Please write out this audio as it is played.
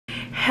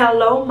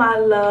Hello my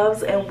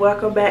loves, and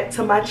welcome back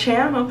to my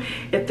channel.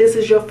 If this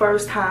is your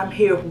first time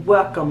here,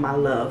 welcome my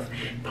love.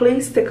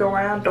 Please stick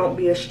around, don't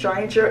be a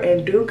stranger,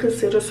 and do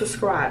consider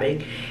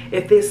subscribing.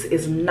 If this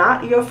is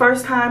not your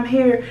first time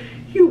here,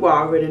 you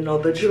already know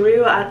the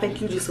drill. I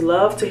think you just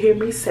love to hear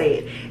me say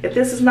it. If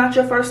this is not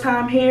your first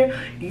time here,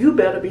 you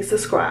better be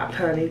subscribed,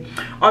 honey.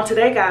 On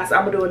today, guys,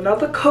 I'm going to do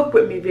another cook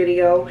with me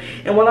video.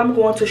 And what I'm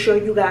going to show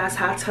you guys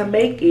how to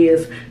make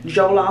is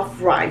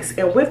jollof rice.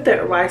 And with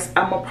that rice,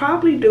 I'm going to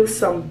probably do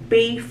some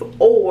beef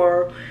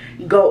or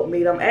goat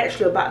meat. I'm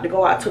actually about to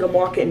go out to the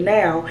market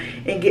now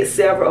and get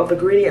several of the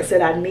ingredients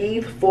that I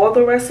need for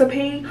the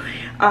recipe.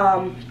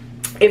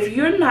 If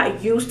you're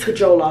not used to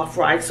jollof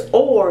rice,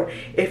 or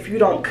if you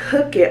don't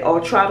cook it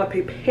or try to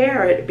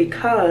prepare it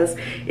because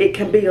it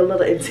can be a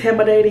little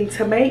intimidating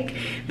to make,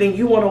 then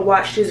you want to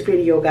watch this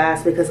video,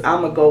 guys, because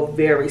I'm going to go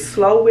very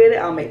slow with it.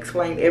 I'm going to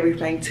explain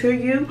everything to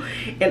you,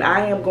 and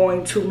I am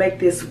going to make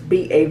this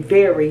be a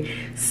very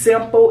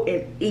simple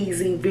and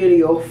easy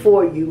video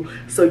for you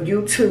so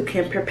you too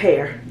can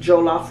prepare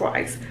jollof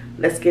rice.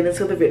 Let's get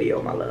into the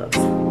video, my loves.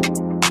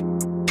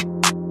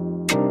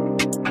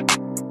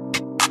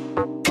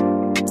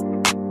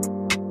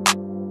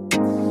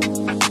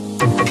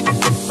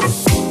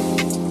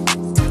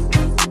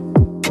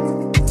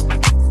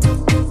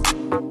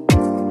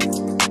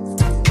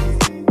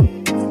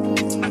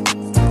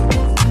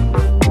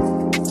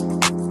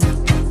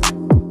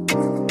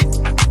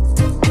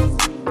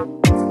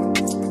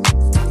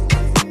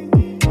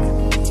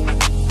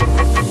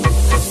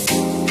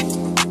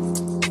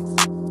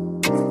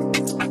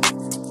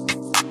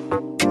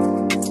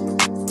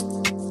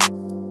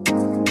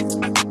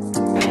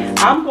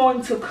 I'm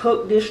going to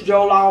cook this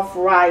jollof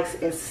rice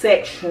in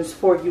sections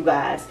for you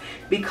guys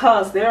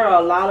because there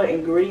are a lot of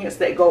ingredients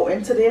that go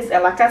into this,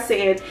 and like I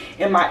said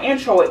in my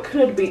intro, it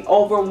could be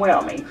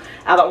overwhelming.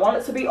 I don't want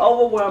it to be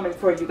overwhelming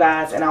for you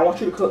guys, and I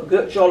want you to cook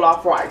good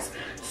jollof rice.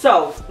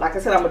 So like I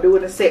said, I'm gonna do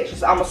it in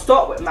sections. I'm gonna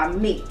start with my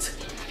meat.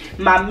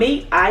 My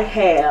meat, I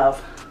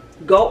have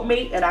goat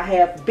meat and I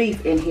have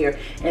beef in here,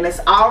 and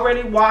it's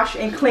already washed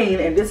and clean,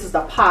 and this is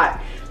the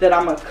pot that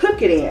I'm gonna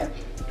cook it in.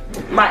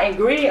 My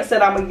ingredients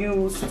that I'm going to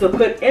use to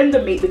put in the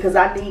meat, because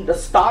I need the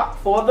stock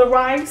for the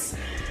rice,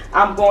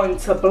 I'm going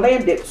to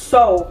blend it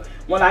so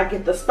when I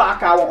get the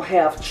stock I won't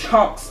have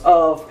chunks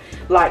of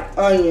like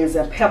onions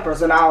and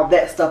peppers and all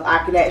that stuff.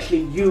 I can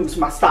actually use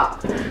my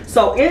stock.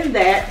 So in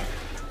that,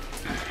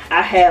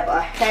 I have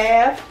a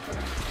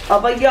half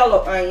of a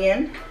yellow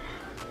onion.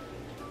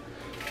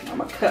 I'm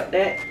going to cut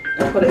that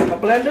and put it in my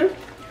blender.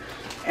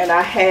 And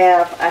I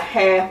have a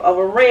half of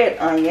a red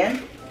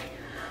onion.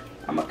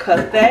 I'm gonna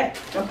cut that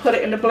and put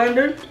it in the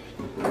blender.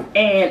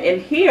 And in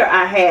here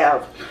I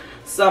have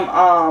some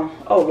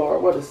oh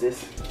Lord, what is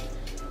this?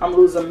 I'm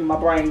losing my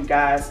brain,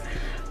 guys.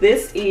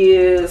 This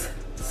is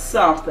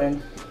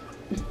something.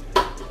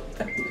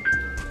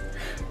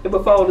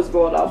 Before this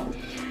going off,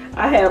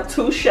 I have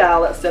 2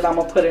 shallots that I'm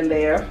gonna put in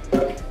there.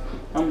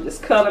 I'm gonna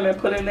just cut them and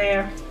put in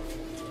there.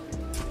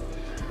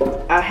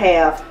 I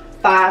have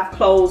 5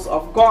 cloves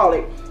of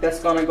garlic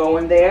that's gonna go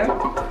in there.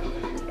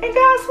 And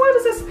guys, what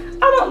is this?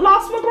 I done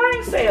lost my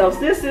brain cells.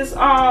 This is,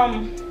 oh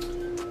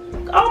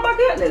my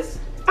goodness,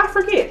 I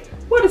forget.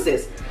 What is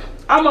this?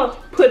 I'm going to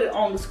put it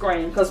on the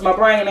screen because my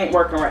brain ain't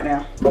working right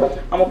now.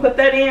 I'm going to put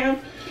that in,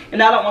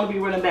 and I don't want to be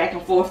running back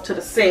and forth to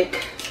the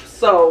sink.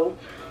 So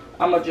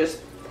I'm going to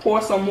just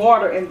pour some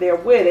water in there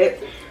with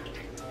it.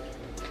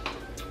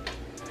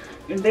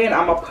 And then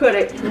I'm going to put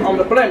it on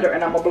the blender,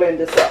 and I'm going to blend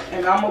this up.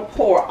 And I'm going to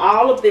pour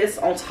all of this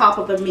on top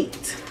of the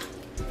meat.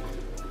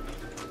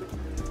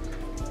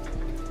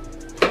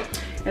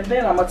 And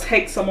then I'm going to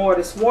take some more of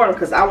this water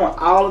because I want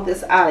all of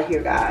this out of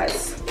here,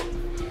 guys.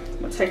 I'm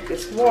going to take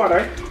this water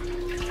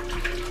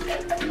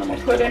and I'm going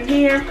to put in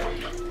here.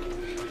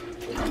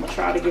 I'm going to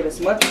try to get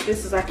as much of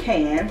this as I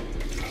can.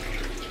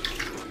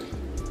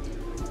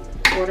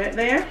 Pour that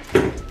there.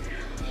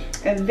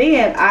 And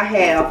then I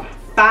have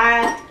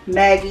 5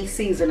 Maggi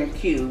seasoning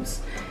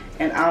cubes.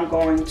 And I'm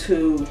going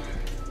to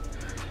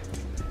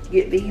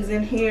get these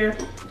in here.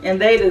 And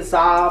they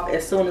dissolve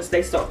as soon as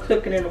they start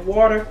cooking in the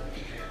water.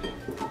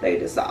 They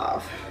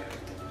dissolve.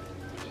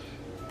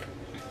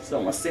 So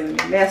I'm gonna send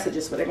them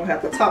messages, but they're gonna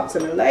have to talk to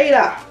me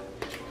later.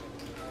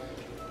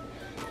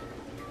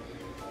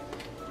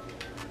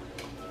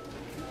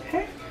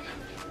 Okay.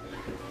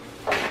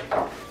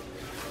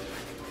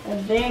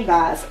 And then,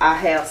 guys, I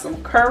have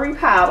some curry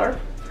powder.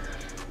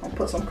 I'm gonna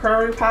put some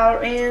curry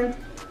powder in.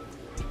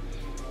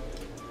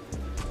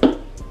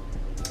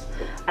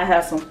 I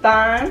have some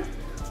thyme.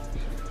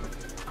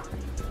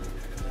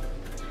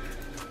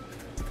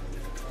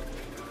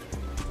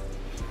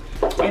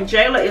 And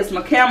Jayla is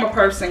my camera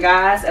person,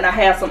 guys, and I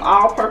have some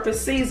all-purpose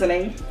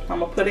seasoning I'm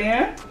gonna put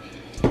in.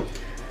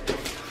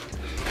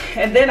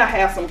 And then I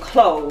have some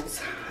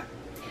cloves.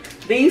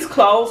 These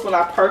cloves, when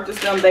I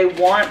purchased them, they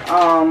weren't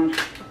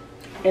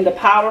in the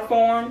powder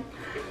form.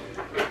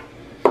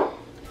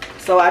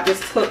 So I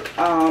just took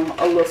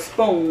a little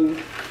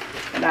spoon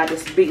and I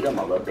just beat them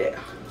a little bit.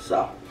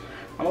 So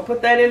I'm gonna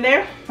put that in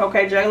there.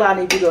 Okay, Jayla, I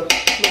need you to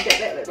Look at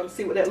that. Let them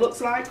see what that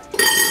looks like.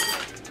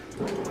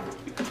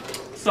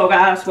 So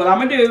guys, what I'm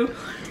gonna do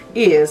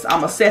is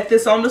I'm gonna set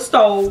this on the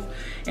stove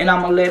and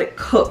I'm gonna let it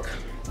cook.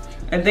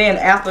 And then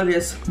after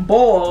this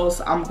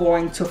boils, I'm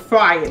going to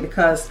fry it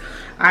because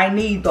I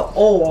need the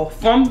oil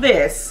from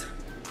this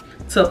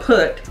to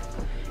put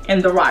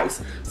in the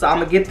rice. So I'm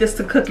gonna get this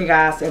to cooking,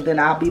 guys, and then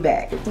I'll be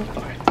back.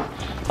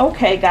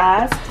 Okay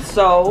guys,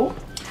 so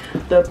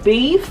the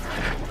beef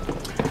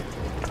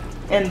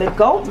and the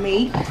goat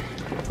meat,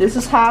 this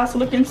is how it's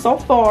looking so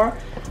far.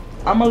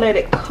 I'm gonna let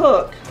it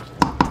cook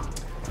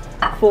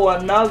for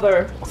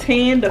another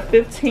 10 to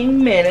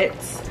 15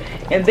 minutes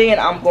and then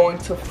I'm going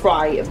to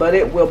fry it, but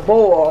it will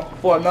boil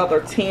for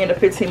another 10 to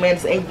 15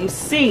 minutes. And you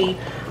see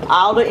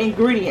all the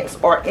ingredients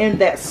are in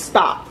that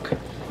stock,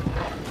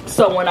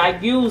 so when I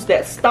use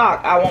that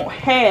stock I won't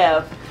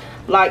have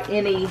like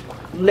any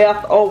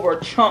leftover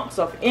chunks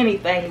of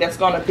anything that's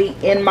going to be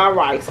in my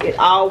rice. It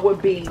all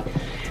would be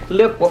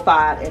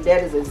liquefied, and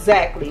that is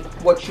exactly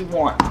what you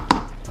want.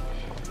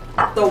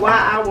 So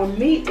while our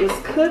meat is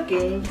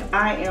cooking,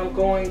 I am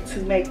going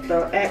to make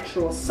the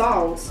actual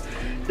sauce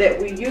that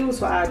we use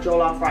for our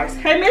jollof rice.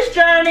 Hey, Miss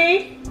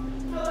Journey.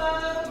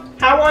 Hello.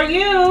 How are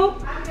you?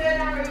 I'm good.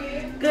 How are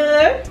you?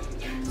 Good.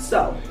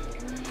 So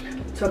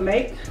to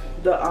make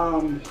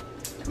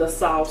the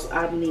sauce,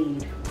 I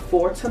need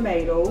 4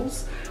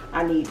 tomatoes.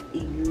 I need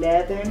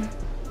 11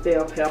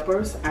 bell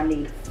peppers. I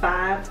need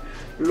 5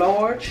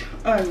 large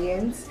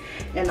onions,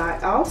 and I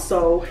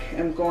also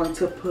am going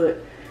to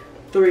put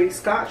 3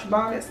 scotch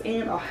bonnets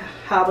in, or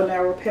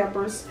habanero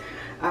peppers.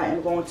 I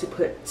am going to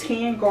put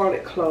 10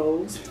 garlic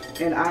cloves,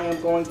 and I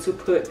am going to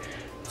put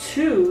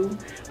 2,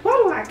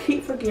 why do I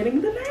keep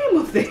forgetting the name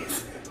of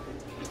this?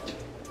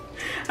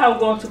 I'm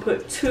going to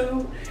put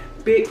 2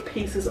 big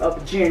pieces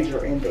of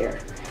ginger in there,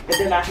 and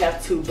then I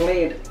have to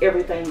blend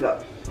everything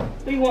up.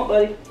 What do you want,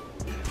 buddy?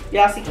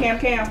 Y'all see Cam?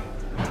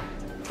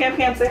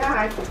 Cam, say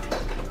hi.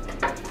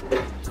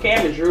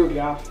 Cam is rude,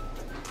 y'all.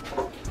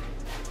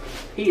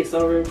 He is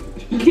so rude.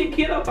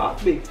 Get up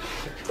off me.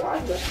 Why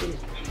is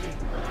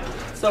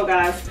that? So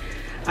guys,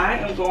 I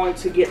am going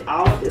to get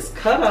all of this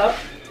cut up.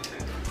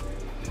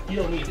 You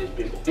don't need this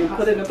big one. And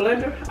put it in the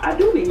blender. I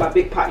do need my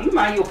big pot. You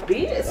mind your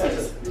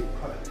business.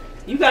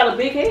 You got a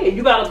big head.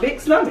 You got a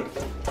big stomach.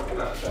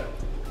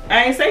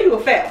 I ain't say you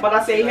were fat, but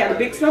I say he had a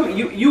big stomach.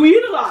 You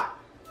eat a lot.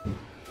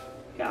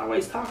 He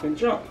always talking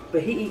junk,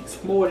 but he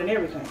eats more than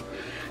everything.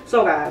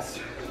 So guys,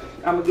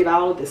 I'm gonna get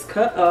all of this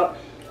cut up,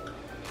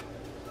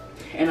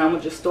 and I'm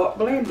gonna just start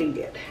blending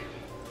it.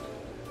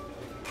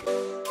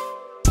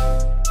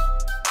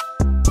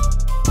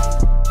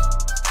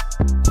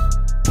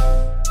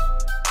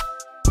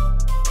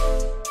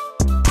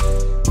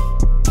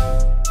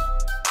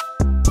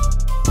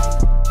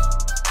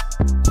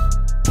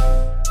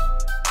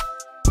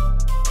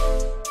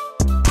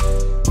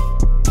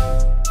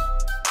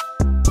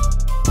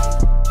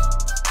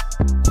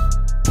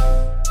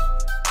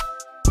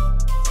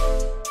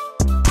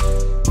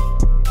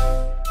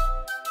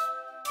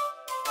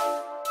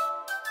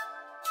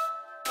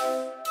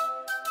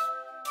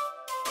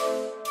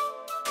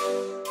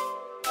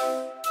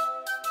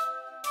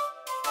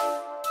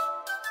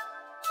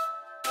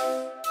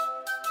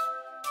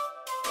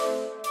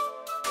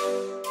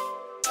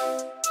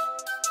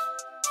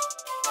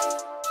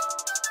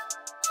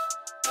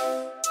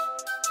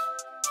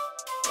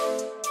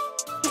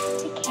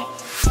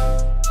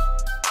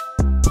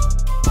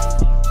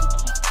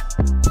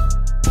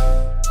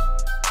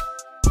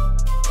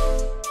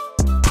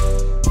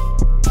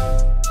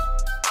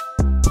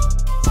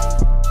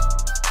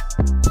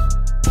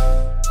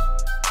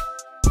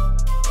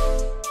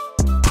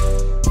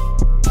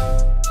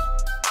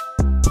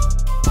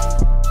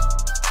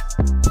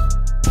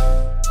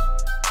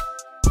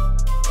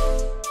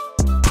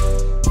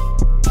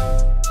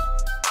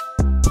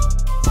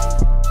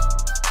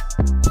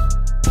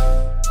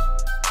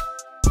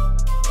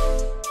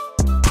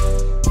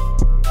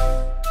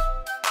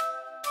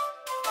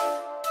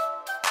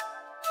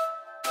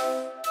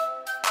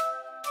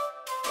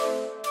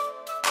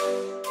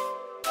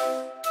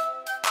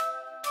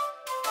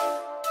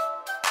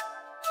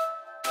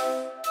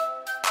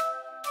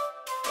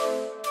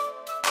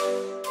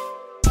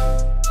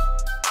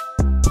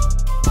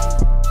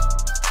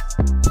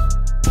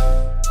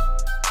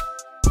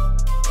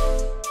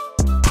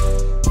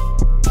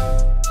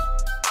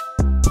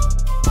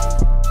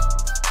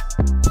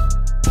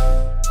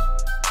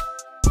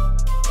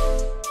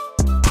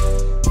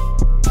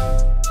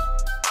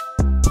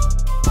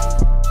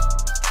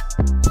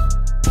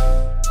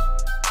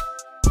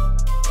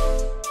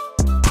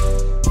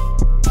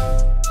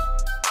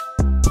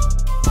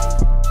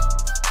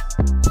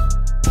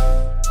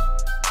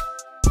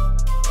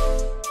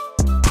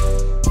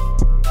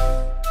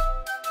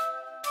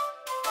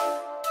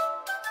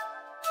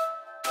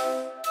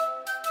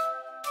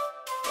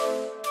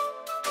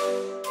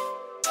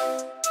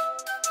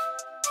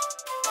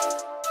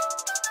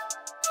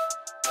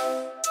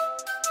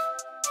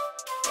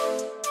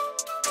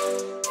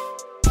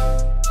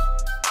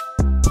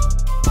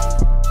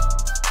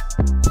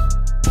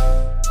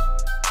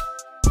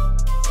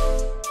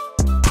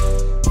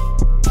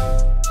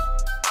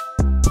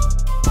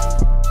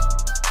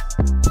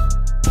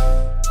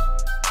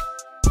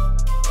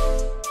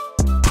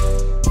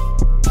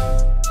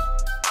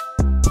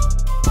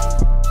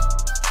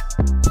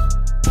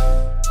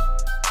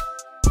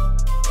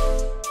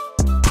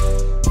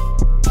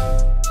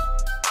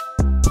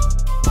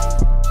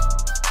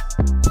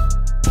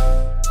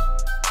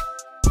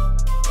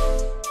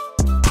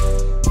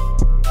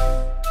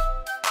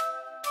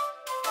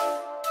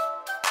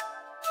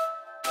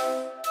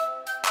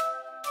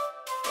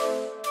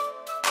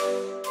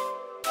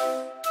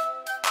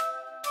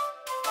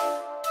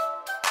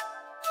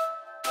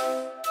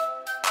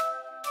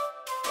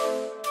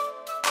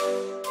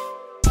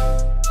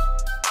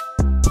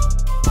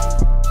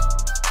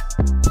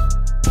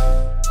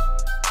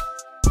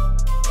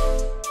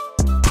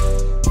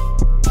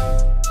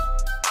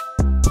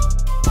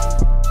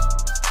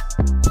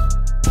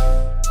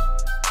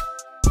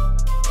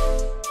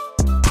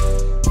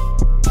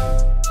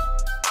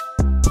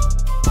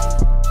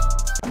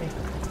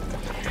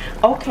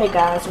 Okay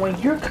guys, when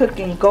you're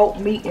cooking goat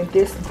meat and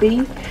this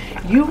beef,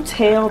 you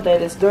tell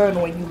that it's done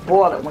when you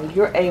boil it, when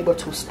you're able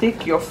to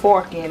stick your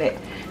fork in it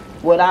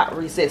without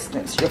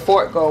resistance. Your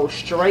fork goes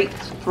straight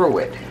through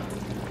it.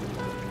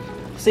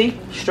 See?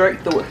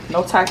 Straight through it.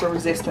 No type of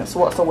resistance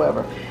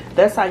whatsoever.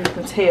 That's how you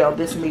can tell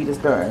this meat is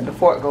done. The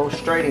fork goes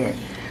straight in.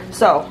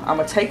 So, I'm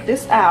going to take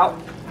this out,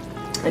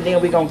 and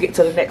then we're going to get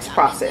to the next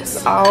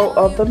process. All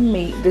of the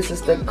meat. This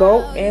is the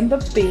goat and the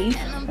beef.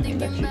 Let me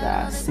let you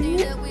guys see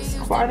it. It's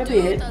quite a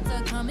bit.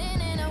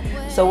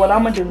 So what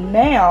I'm going to do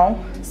now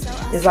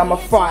is I'm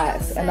going to fry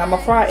it. And I'm going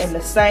to fry it in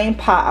the same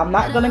pot. I'm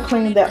not going to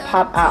clean that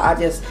pot out. I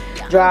just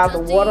dried the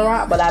water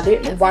out, but I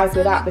didn't wipe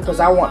it out because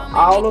I want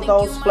all of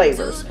those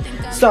flavors.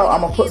 So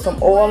I'm going to put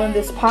some oil in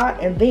this pot,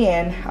 and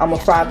then I'm going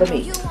to fry the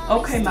meat.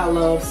 Okay, my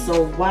love.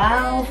 So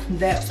while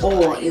that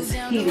oil is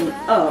heating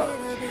up,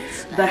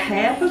 the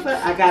half of it,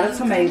 I got a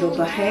tomato,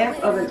 the half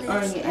of an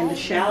onion, and the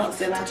shallots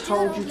that I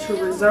told you to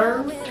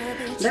reserve.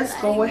 Let's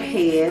go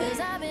ahead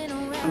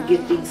and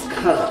get these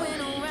cut up.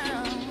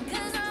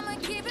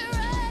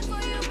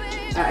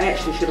 I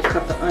actually should have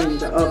cut the onion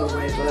the other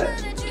way, but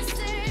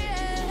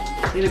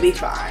it'll be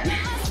fine.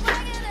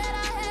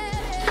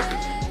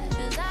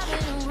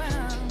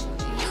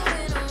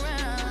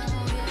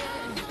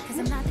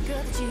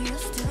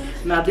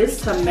 Now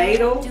this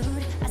tomato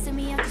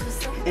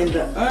and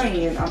the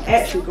onion, I'm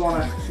actually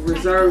going to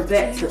reserve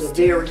that to the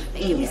very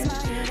end.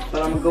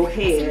 But I'm going to go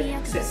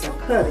ahead, since I'm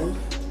cutting,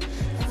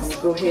 I'm going to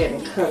go ahead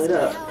and cut it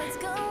up.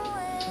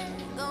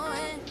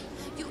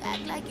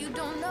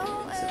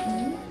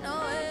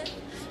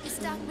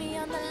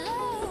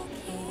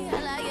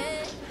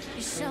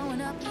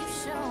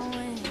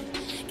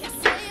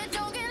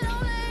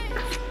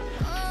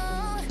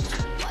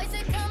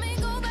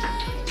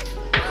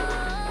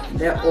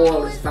 That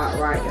oil is about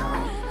right,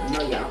 y'all. I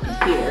know y'all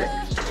can hear it.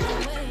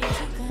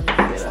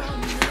 Get a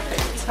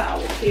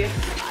towel here.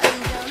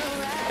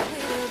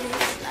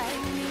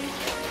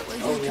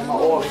 Oh yeah, my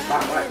oil is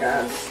about right,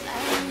 guys.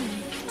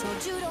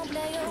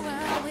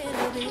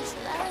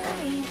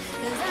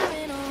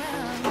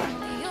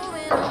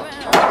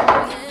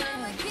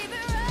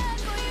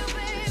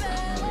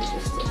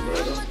 Just a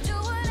little.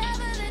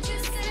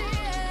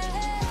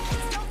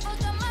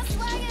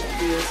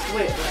 Be a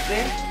sweat right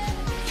there.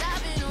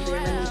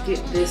 Then let me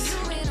get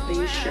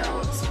these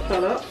shallots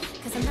cut up.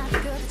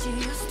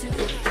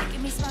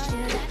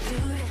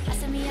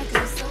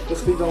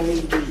 Because we're going to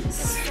need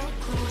these.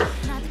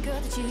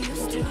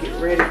 When we get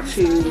ready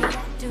to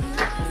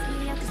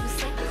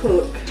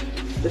cook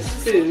the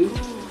stew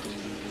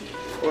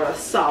or a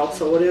sauce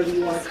or whatever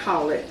you want to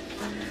call it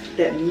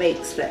that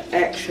makes the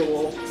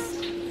actual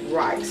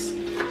rice,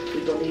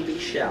 we're going to need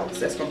these shallots.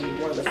 That's going to be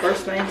one of the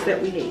first things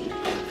that we need.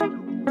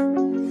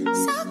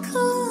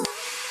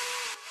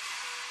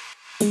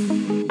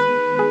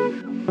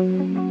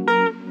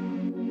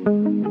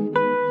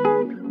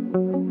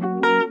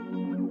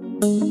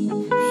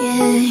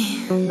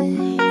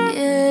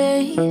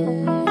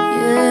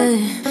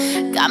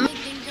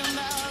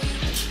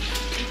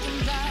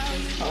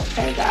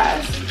 Okay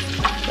guys,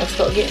 let's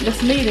start getting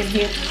this meat in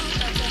here.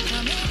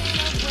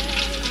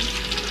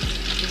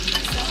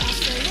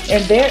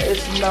 And there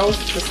is no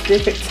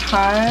specific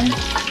time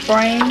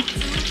frame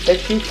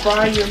that you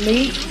fry your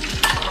meat.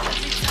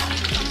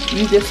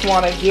 You just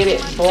want to get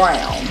it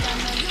brown.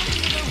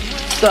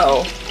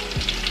 So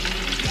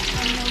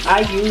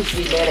I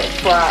usually let it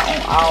fry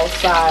on all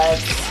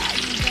sides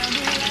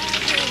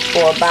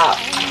for about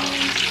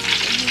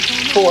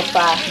 4 or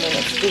 5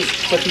 minutes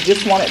each. But you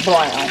just want it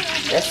brown.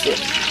 That's it.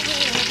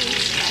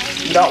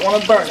 You don't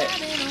want to burn it.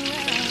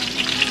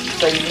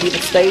 So you need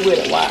to stay with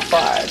it while it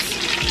fries.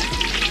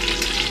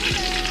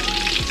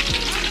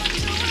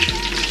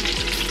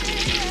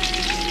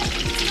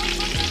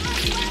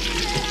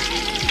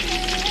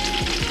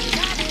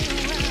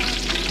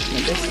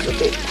 And this is a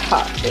big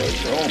pot.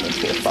 There's room in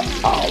here for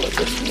all of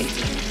this meat.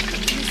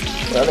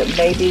 Well, it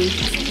may be,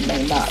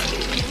 may not be.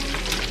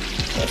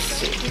 Let's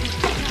see.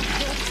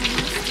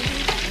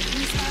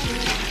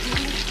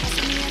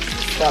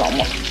 I don't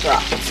want to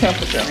drop the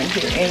temperature in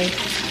here any,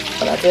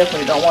 but I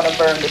definitely don't want to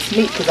burn this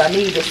meat because I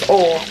need this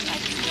oil.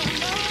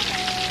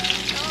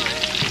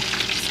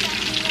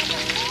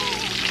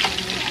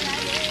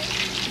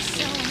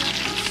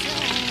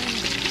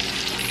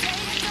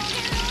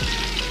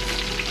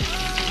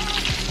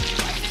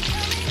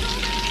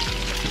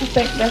 I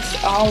think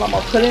that's all I'm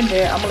going to put in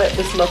there. I'm going to let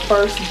this little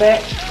first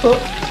batch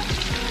cook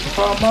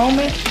for a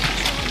moment.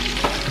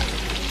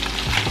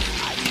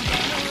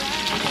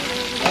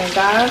 And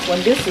guys,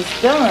 when this is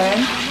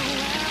done,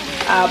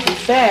 I'll be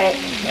back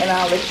and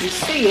I'll let you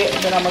see it.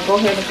 And then I'm going to go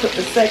ahead and cook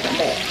the second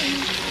batch.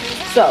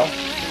 So,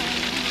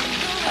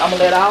 I'm going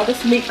to let all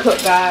this meat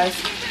cook, guys.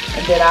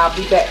 And then I'll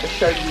be back to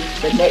show you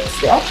the next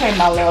step. Okay,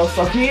 my love.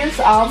 So, here's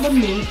all the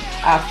meat.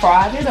 I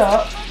fried it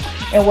up.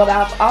 And what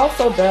I've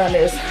also done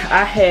is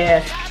I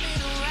had,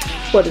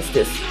 what is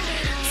this?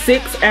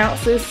 6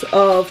 ounces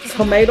of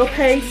tomato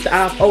paste.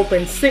 I've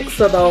opened 6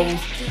 of those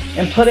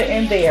and put it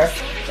in there.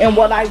 And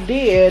what I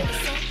did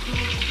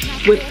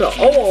with the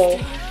oil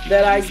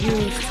that I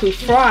used to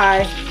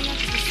fry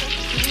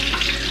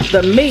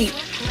the meat,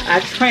 I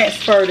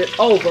transferred it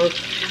over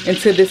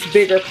into this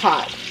bigger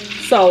pot.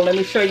 So let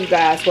me show you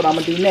guys what I'm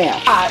gonna do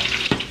now.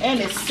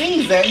 And it's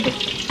seasoned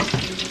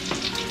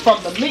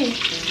from the meat,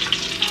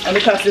 and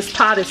because this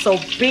pot is so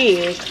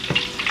big,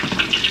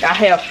 I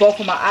have both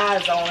of my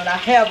eyes on, and I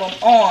have them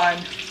on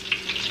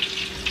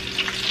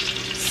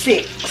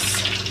 6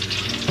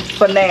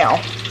 for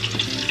now.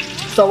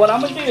 So what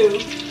I'm gonna do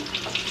is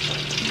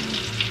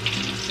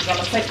I'm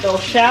gonna take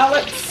those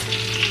shallots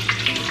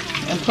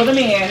and put them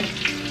in.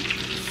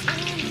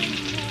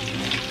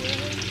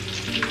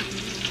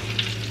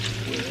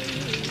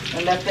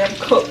 And let them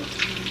cook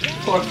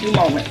for a few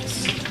moments.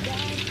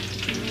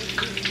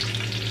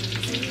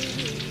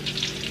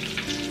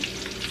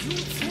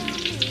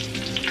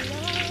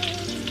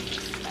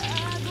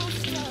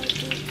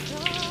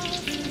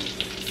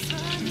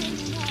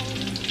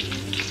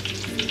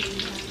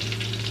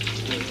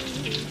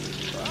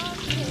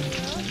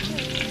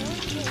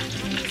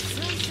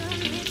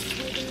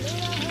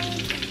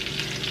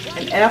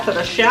 And after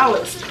the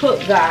shallots cook,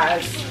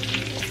 guys,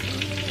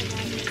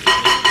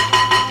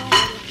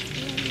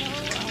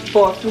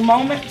 for a few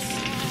moments,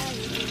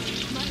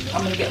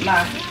 I'm gonna get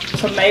my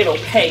tomato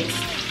paste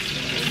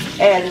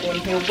added in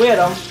here with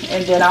them,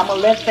 and then I'm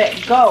gonna let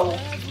that go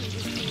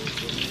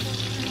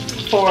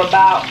for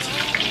about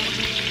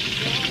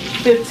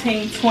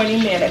 15-20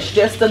 minutes,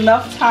 just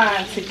enough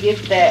time to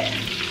get that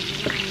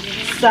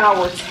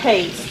sour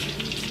taste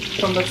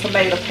from the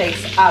tomato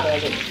paste out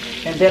of it.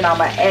 And then I'm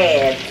gonna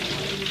add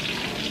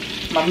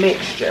my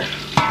mixture.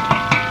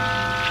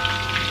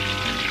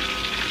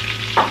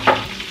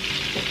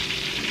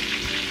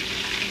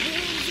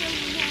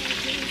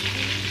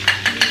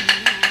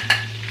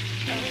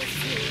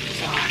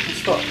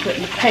 Start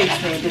putting the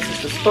paste in. This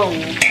is the spoon.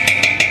 Get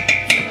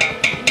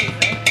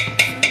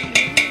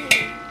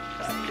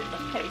the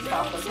paste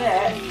off of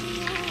that.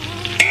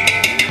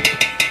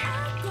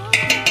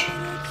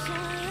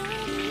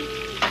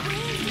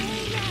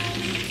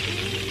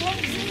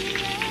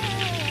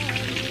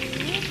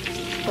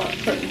 Start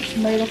putting the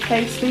tomato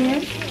paste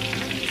in.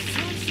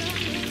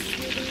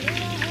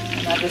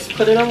 And I just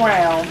put it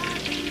around,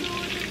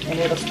 and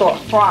it'll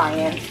start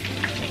frying.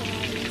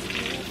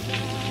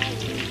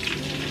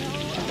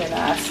 And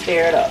I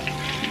stir it up.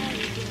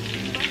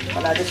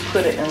 But I just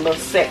put it in little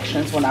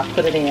sections when I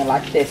put it in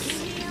like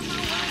this.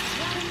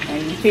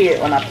 And you hear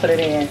it when I put it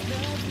in.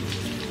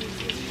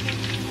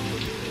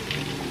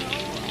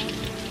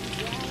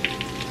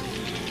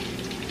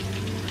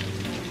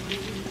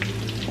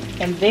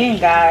 And then,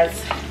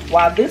 guys,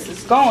 while this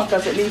is going,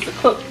 because it needs to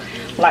cook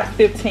like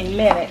 15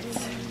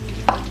 minutes,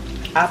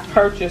 I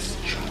purchased,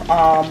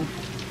 I'm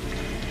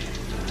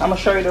going to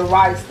show you the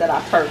rice that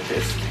I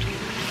purchased.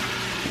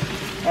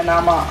 And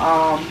I'm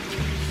gonna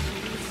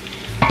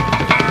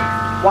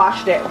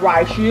wash that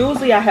rice.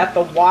 Usually I have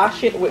to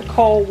wash it with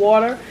cold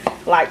water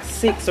like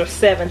 6 or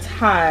 7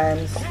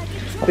 times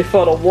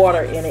before the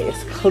water in it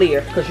is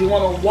clear, because you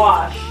want to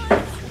wash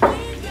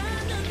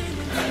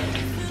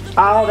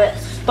all that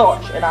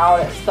starch and all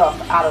that stuff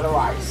out of the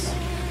rice.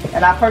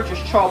 And I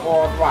purchased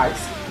charbroiled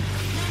rice.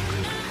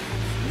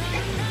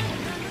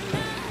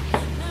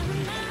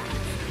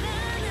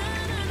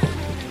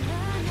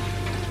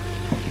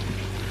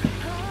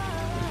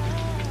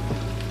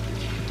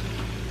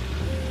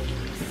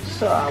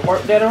 So I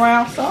work that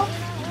around some.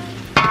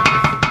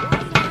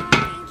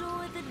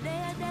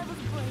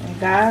 And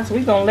guys,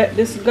 we're gonna let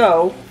this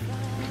go.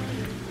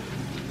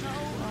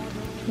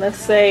 Let's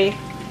say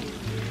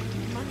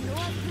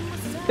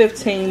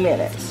 15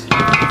 minutes. Let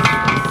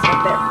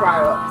that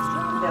fry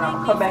up. Then I'm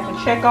gonna come back and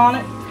check on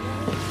it,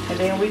 and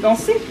then we're gonna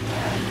see.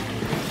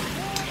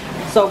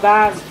 So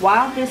guys,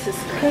 while this is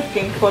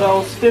cooking for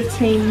those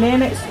 15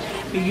 minutes,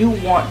 you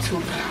want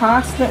to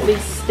constantly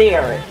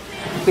stir it.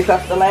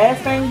 Because the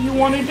last thing you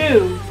want to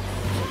do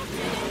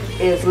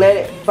is let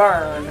it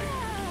burn.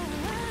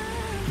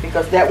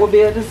 Because that will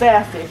be a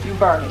disaster if you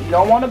burn it. You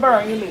don't want to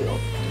burn your meal.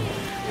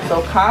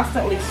 So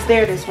constantly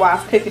stir this while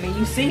it's cooking. And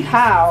you see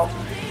how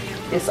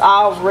it's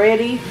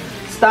already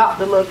stopped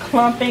the little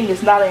clumping.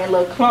 It's not in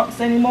little clumps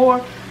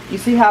anymore. You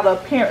see how the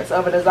appearance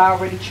of it has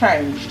already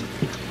changed.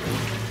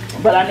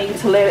 But I need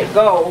to let it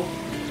go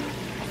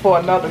for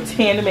another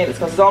 10 minutes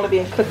because it's only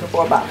been cooking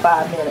for about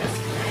 5 minutes.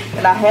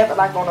 And I have it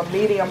like on a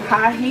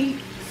medium-high heat.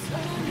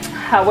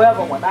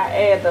 However, when I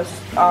add the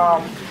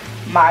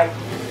my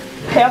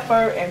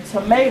pepper and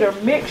tomato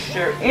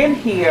mixture in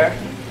here,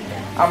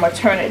 I'm going to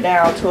turn it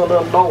down to a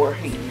little lower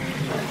heat.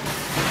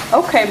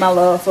 Okay, my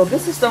love, so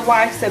this is the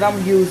rice that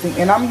I'm using,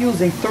 and I'm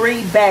using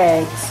 3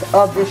 bags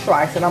of this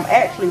rice, and I'm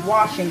actually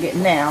washing it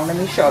now. Let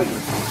me show you.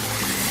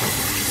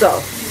 So,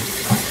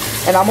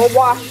 and I'm going to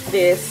wash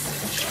this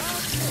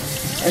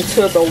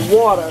until the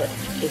water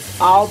is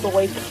all the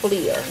way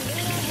clear.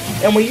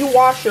 And when you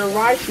wash your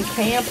rice, you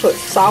can put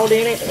salt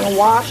in it and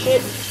wash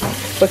it.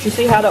 But you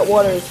see how that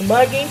water is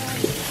muggy?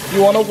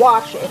 You want to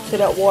wash it until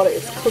that water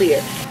is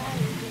clear.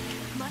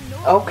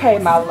 Okay,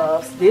 my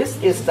loves, this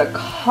is the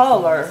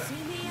color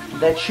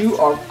that you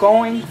are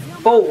going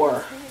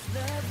for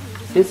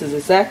This is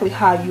exactly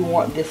how you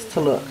want this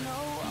to look.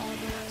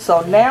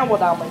 So now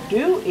what I'm going to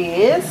do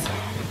is,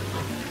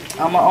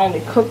 I'm going to only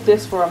cook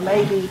this for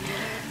maybe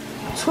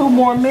 2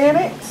 more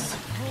minutes.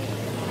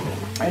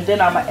 And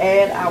then I'm going to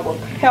add our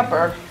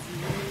pepper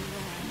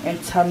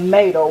and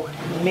tomato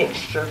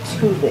mixture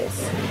to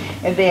this.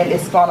 And then I'm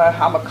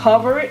going to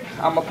cover it.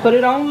 I'm going to put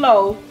it on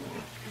low.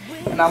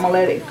 And I'm going to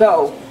let it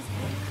go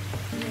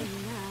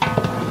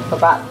for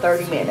about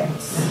 30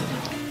 minutes.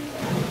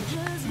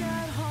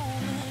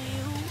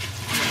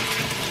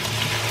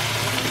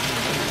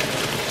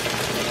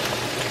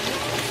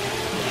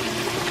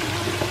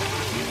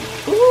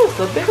 Ooh, it's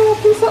a big old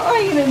piece of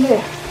onion in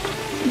there.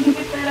 Let me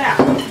get that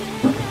out.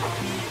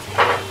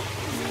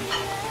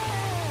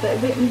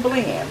 That didn't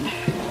blend.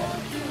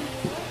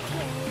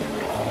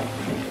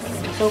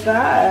 So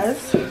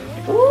guys,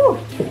 ooh,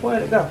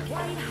 where'd it go?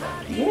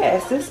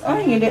 Yes, this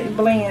onion didn't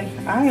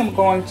blend. I am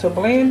going to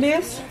blend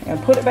this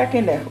and put it back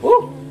in there.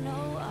 Ooh,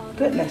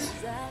 goodness.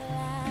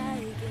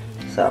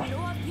 So,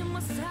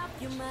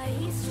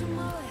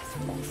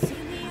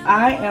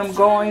 I am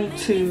going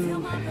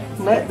to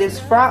let this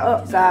fry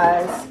up,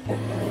 guys,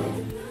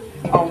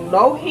 on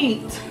low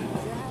heat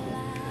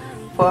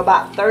for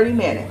about 30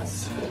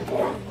 minutes.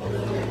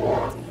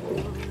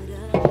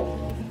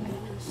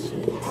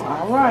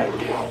 All right.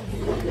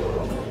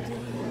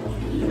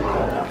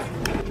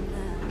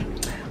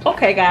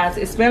 Okay, guys,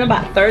 it's been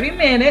about 30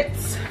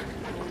 minutes.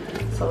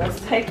 So let's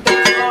take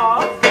this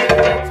off.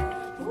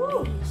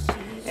 Woo.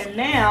 And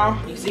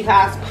now, you see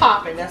how it's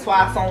popping. That's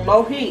why it's on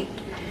low heat.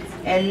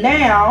 And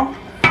now,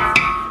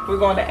 we're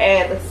going to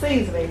add the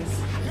seasonings.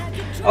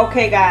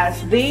 Okay,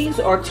 guys, these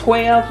are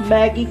 12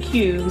 Maggi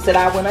cubes that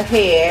I went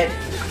ahead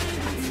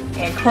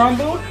and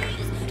crumbled.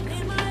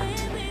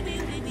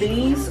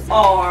 These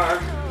are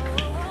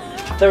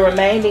the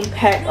remaining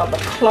pack of the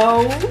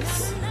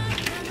cloves.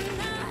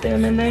 Put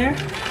them in there.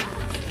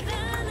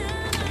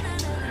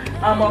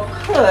 I'm going to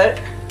put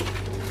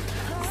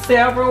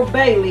several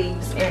bay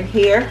leaves in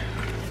here.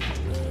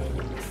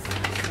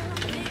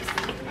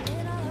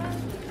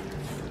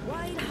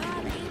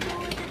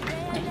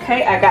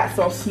 Okay, I got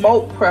some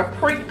smoked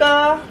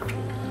paprika,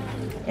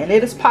 and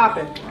it is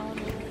popping.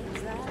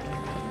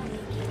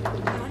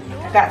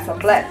 I got some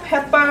black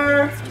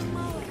pepper,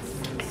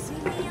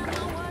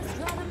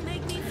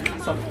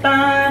 some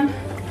thyme,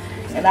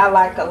 and I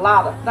like a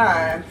lot of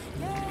thyme.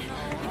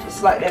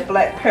 Just like that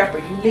black pepper,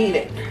 you need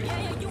it.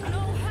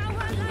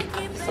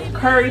 Some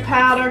curry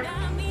powder.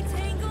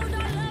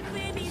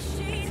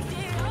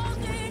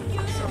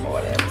 Some more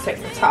of that.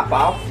 Take the top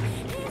off.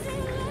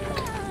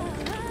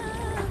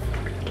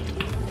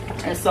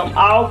 And some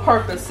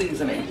all-purpose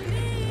seasoning.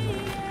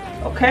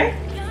 Okay?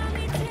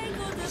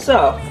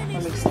 So,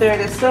 let me stir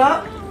this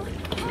up.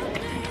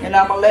 And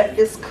I'm going to let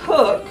this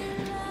cook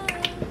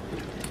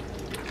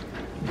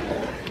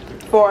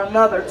for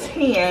another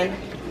 10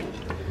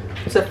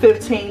 to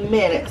 15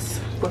 minutes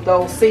with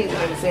those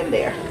seasonings in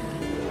there.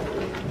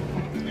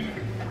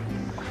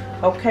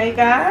 Okay,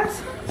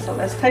 guys? So,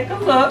 let's take a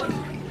look.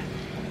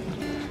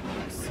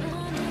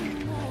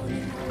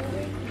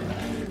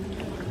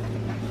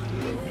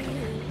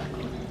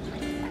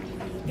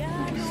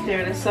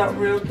 Stir this up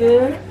real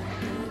good.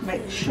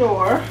 Make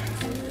sure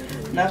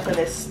nothing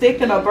is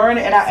sticking or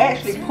burning. And I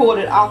actually pulled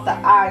it off the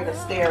eye to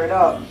stir it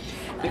up,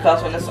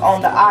 because when it's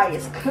on the eye,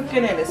 it's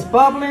cooking and it's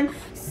bubbling.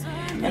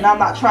 And I'm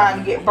not trying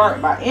to get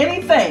burnt by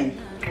anything.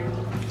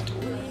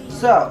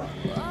 So,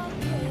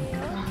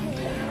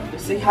 you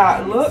see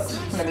how it looks?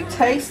 Let me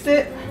taste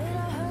it.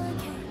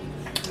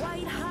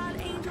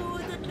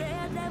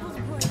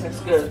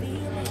 It's good.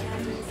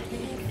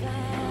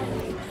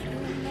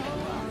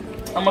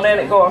 I'm going to let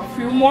it go a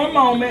few more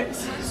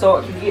moments so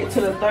it can get to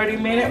the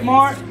 30-minute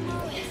mark.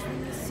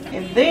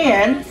 And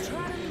then,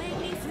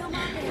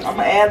 I'm going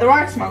to add the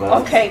rice, my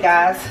love. Okay,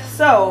 guys.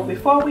 So,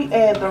 before we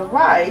add the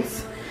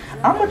rice,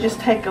 I'm going to just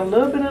take a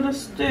little bit of the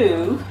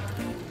stew.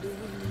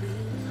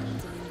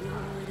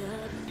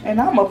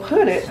 And I'm going to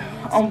put it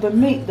on the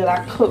meat that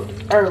I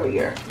cooked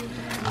earlier.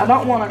 I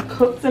don't want to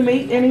cook the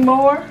meat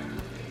anymore,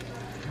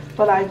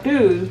 but I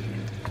do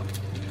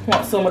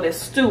want some of this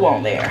stew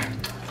on there.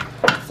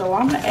 So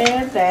I'm going to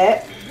add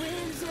that,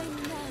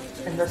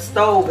 and the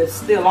stove is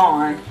still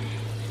on.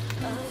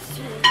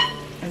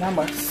 And I'm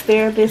going to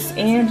stir this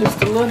in just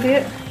a little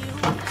bit,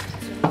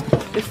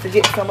 just to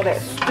get some of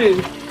that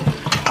stew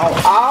on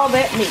all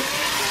that meat.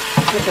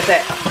 Look at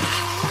that.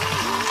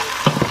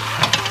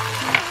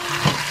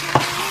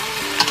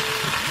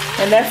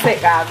 And that's it,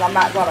 guys. I'm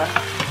not going to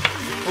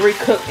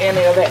recook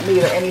any of that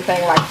meat or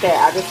anything like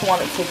that. I just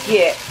wanted to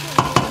get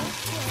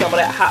some of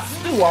that hot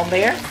stew on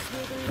there.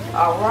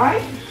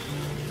 Alright.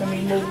 Let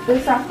me move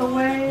this out the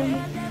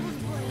way.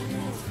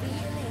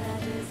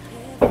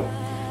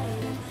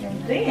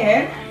 And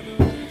then,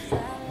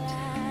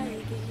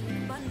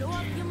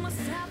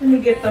 let me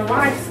get the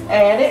rice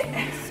added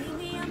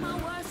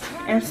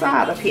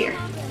inside of here.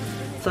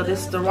 So this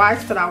is the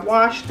rice that I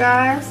washed,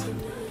 guys.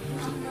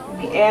 Let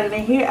me add it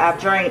in here. I've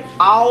drained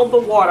all the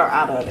water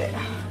out of it,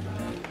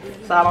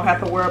 so I don't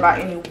have to worry about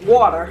any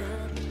water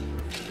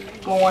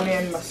going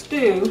in my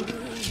stew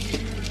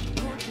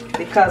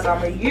because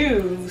I'm going to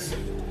use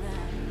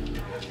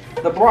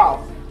the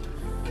broth.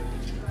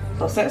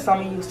 So since I'm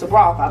going to use the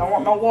broth, I don't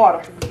want no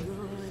water.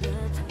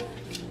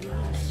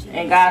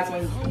 And guys,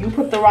 when you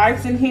put the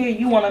rice in here,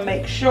 you want to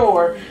make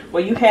sure,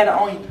 well, you had it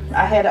on,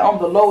 I had it on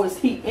the lowest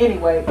heat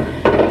anyway,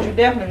 but you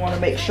definitely want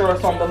to make sure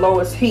it's on the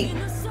lowest heat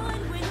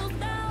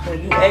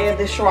when you add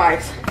this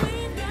rice,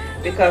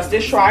 because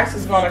this rice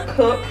is going to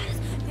cook.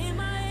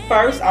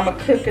 First, I'm going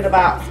to cook it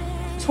about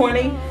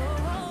 20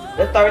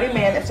 to 30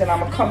 minutes, and I'm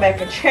going to come back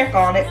and check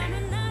on it,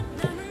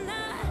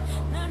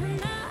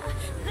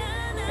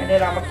 and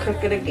then I'm going to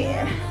cook it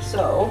again.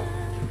 So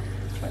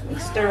let me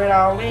stir it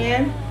all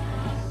in.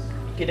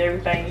 Get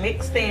everything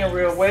mixed in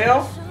real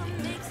well.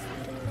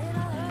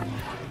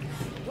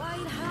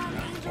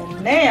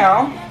 And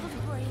now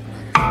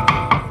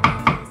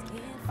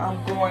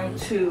I'm going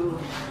to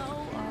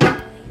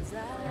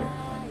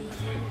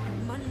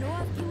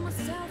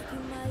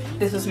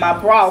this is my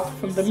broth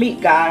from the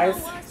meat, guys.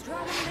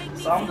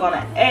 So I'm going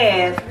to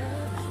add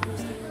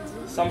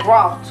some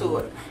broth to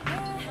it.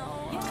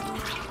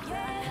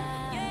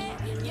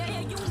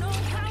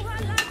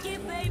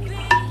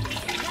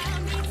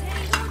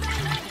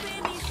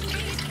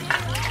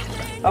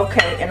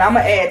 Okay, and I'm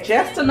going to add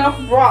just enough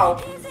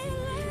broth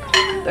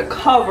to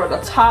cover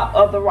the top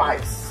of the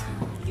rice.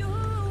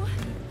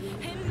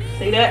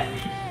 See that?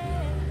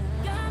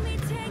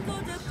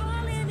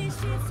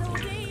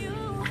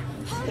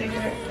 See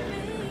that?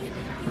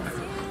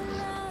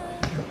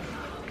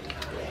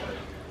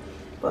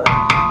 But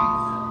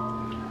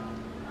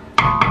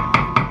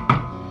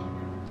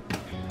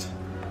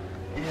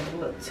add a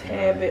little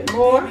tad bit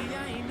more.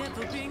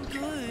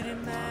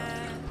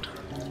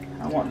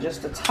 I want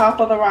just the top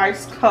of the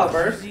rice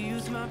covered.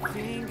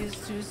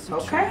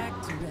 Okay.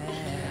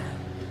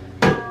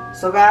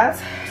 So guys,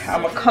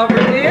 I'm gonna cover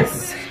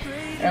this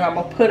and I'm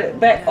gonna put it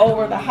back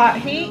over the hot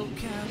heat,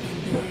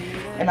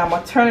 and I'm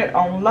gonna turn it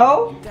on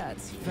low,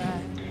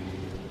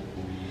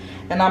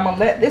 and I'm gonna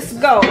let this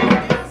go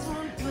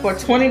for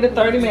 20 to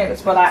 30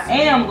 minutes. But I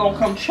am gonna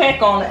come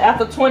check on it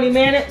after 20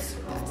 minutes.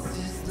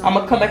 I'm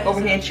gonna come back over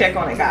here and check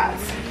on it, guys.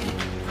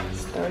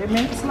 30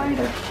 minutes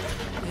later.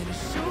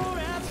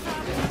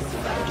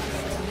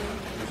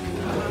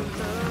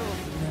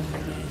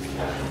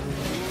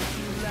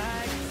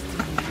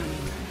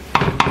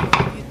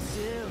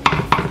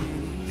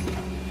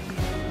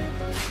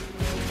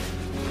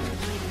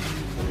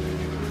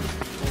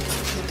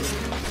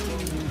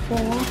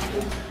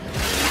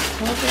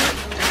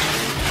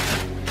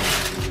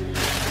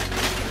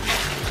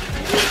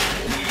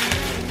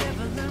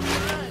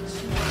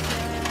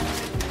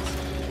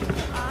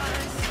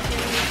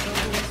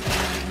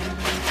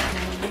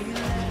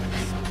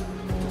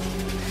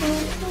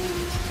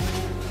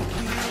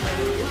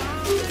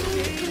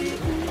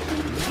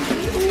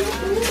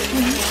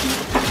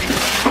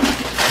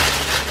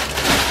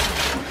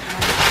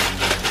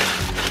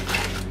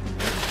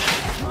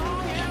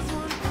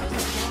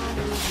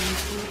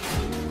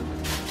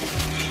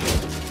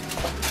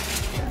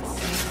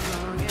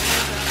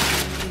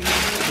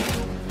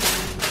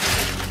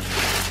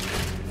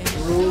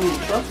 Ooh,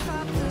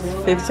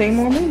 15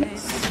 more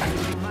minutes.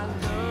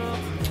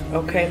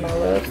 Okay, my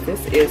loves,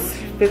 this is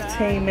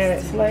 15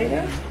 minutes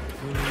later.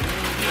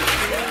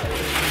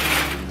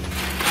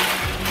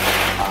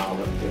 All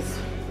of this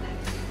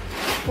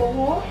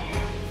for.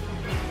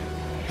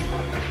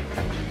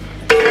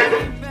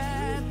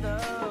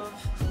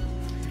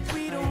 I'm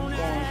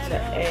going to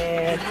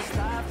add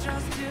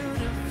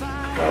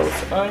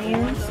those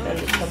onions and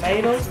the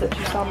tomatoes that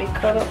you saw me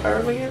cut up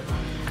earlier.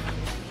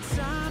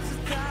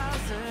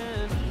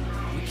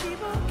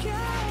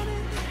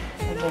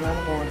 And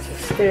I'm going to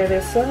stir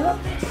this up,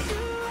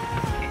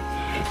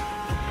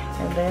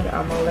 and then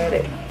I'm going to let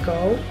it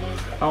go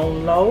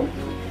on low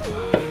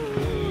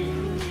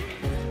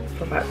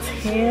for about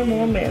 10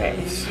 more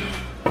minutes,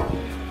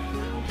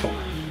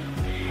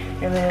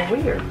 and then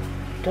we are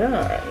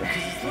done.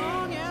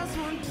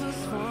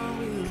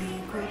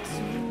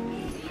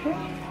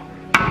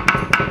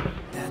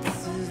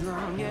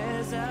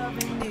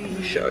 Let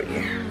me show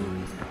you.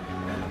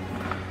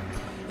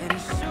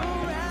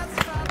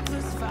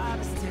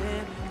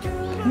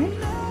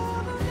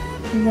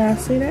 You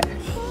guys see that?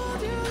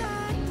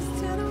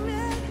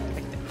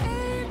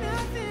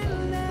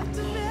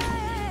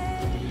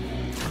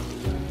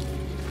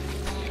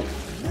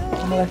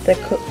 I'm gonna let that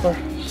cook for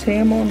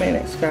 10 more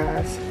minutes,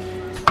 guys.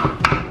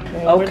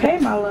 Okay,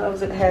 my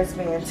loves, it has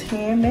been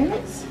 10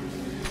 minutes.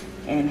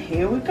 And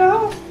here we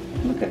go.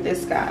 Look at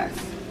this, guys.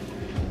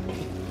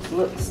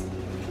 Looks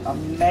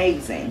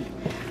amazing.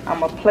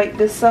 I'm gonna plate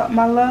this up,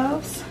 my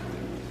loves.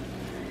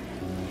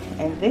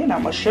 And then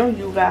I'm gonna show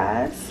you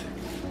guys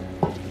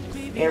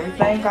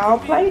everything all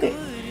plated.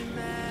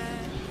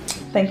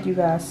 Thank you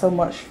guys so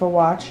much for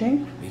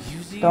watching.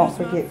 Don't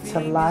forget to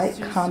like,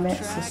 comment,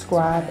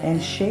 subscribe,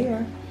 and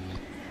share.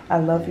 I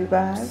love you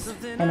guys,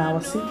 and I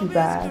will see you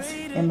guys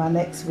in my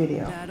next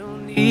video. I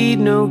don't need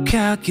no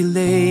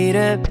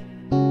calculator,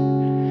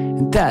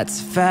 and that's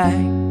a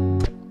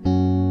fact.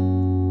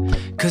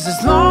 'Cause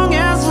as long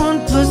as 1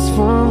 +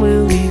 1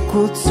 will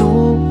equal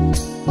 2,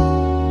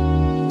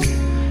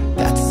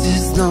 that's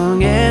as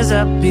long as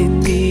I've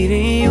been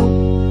needing you.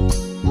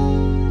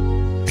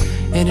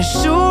 And as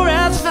sure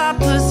as 5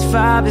 +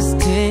 5 is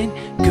 10,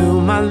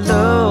 girl, my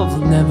love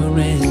will never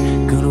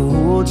end. Gonna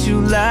hold you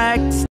like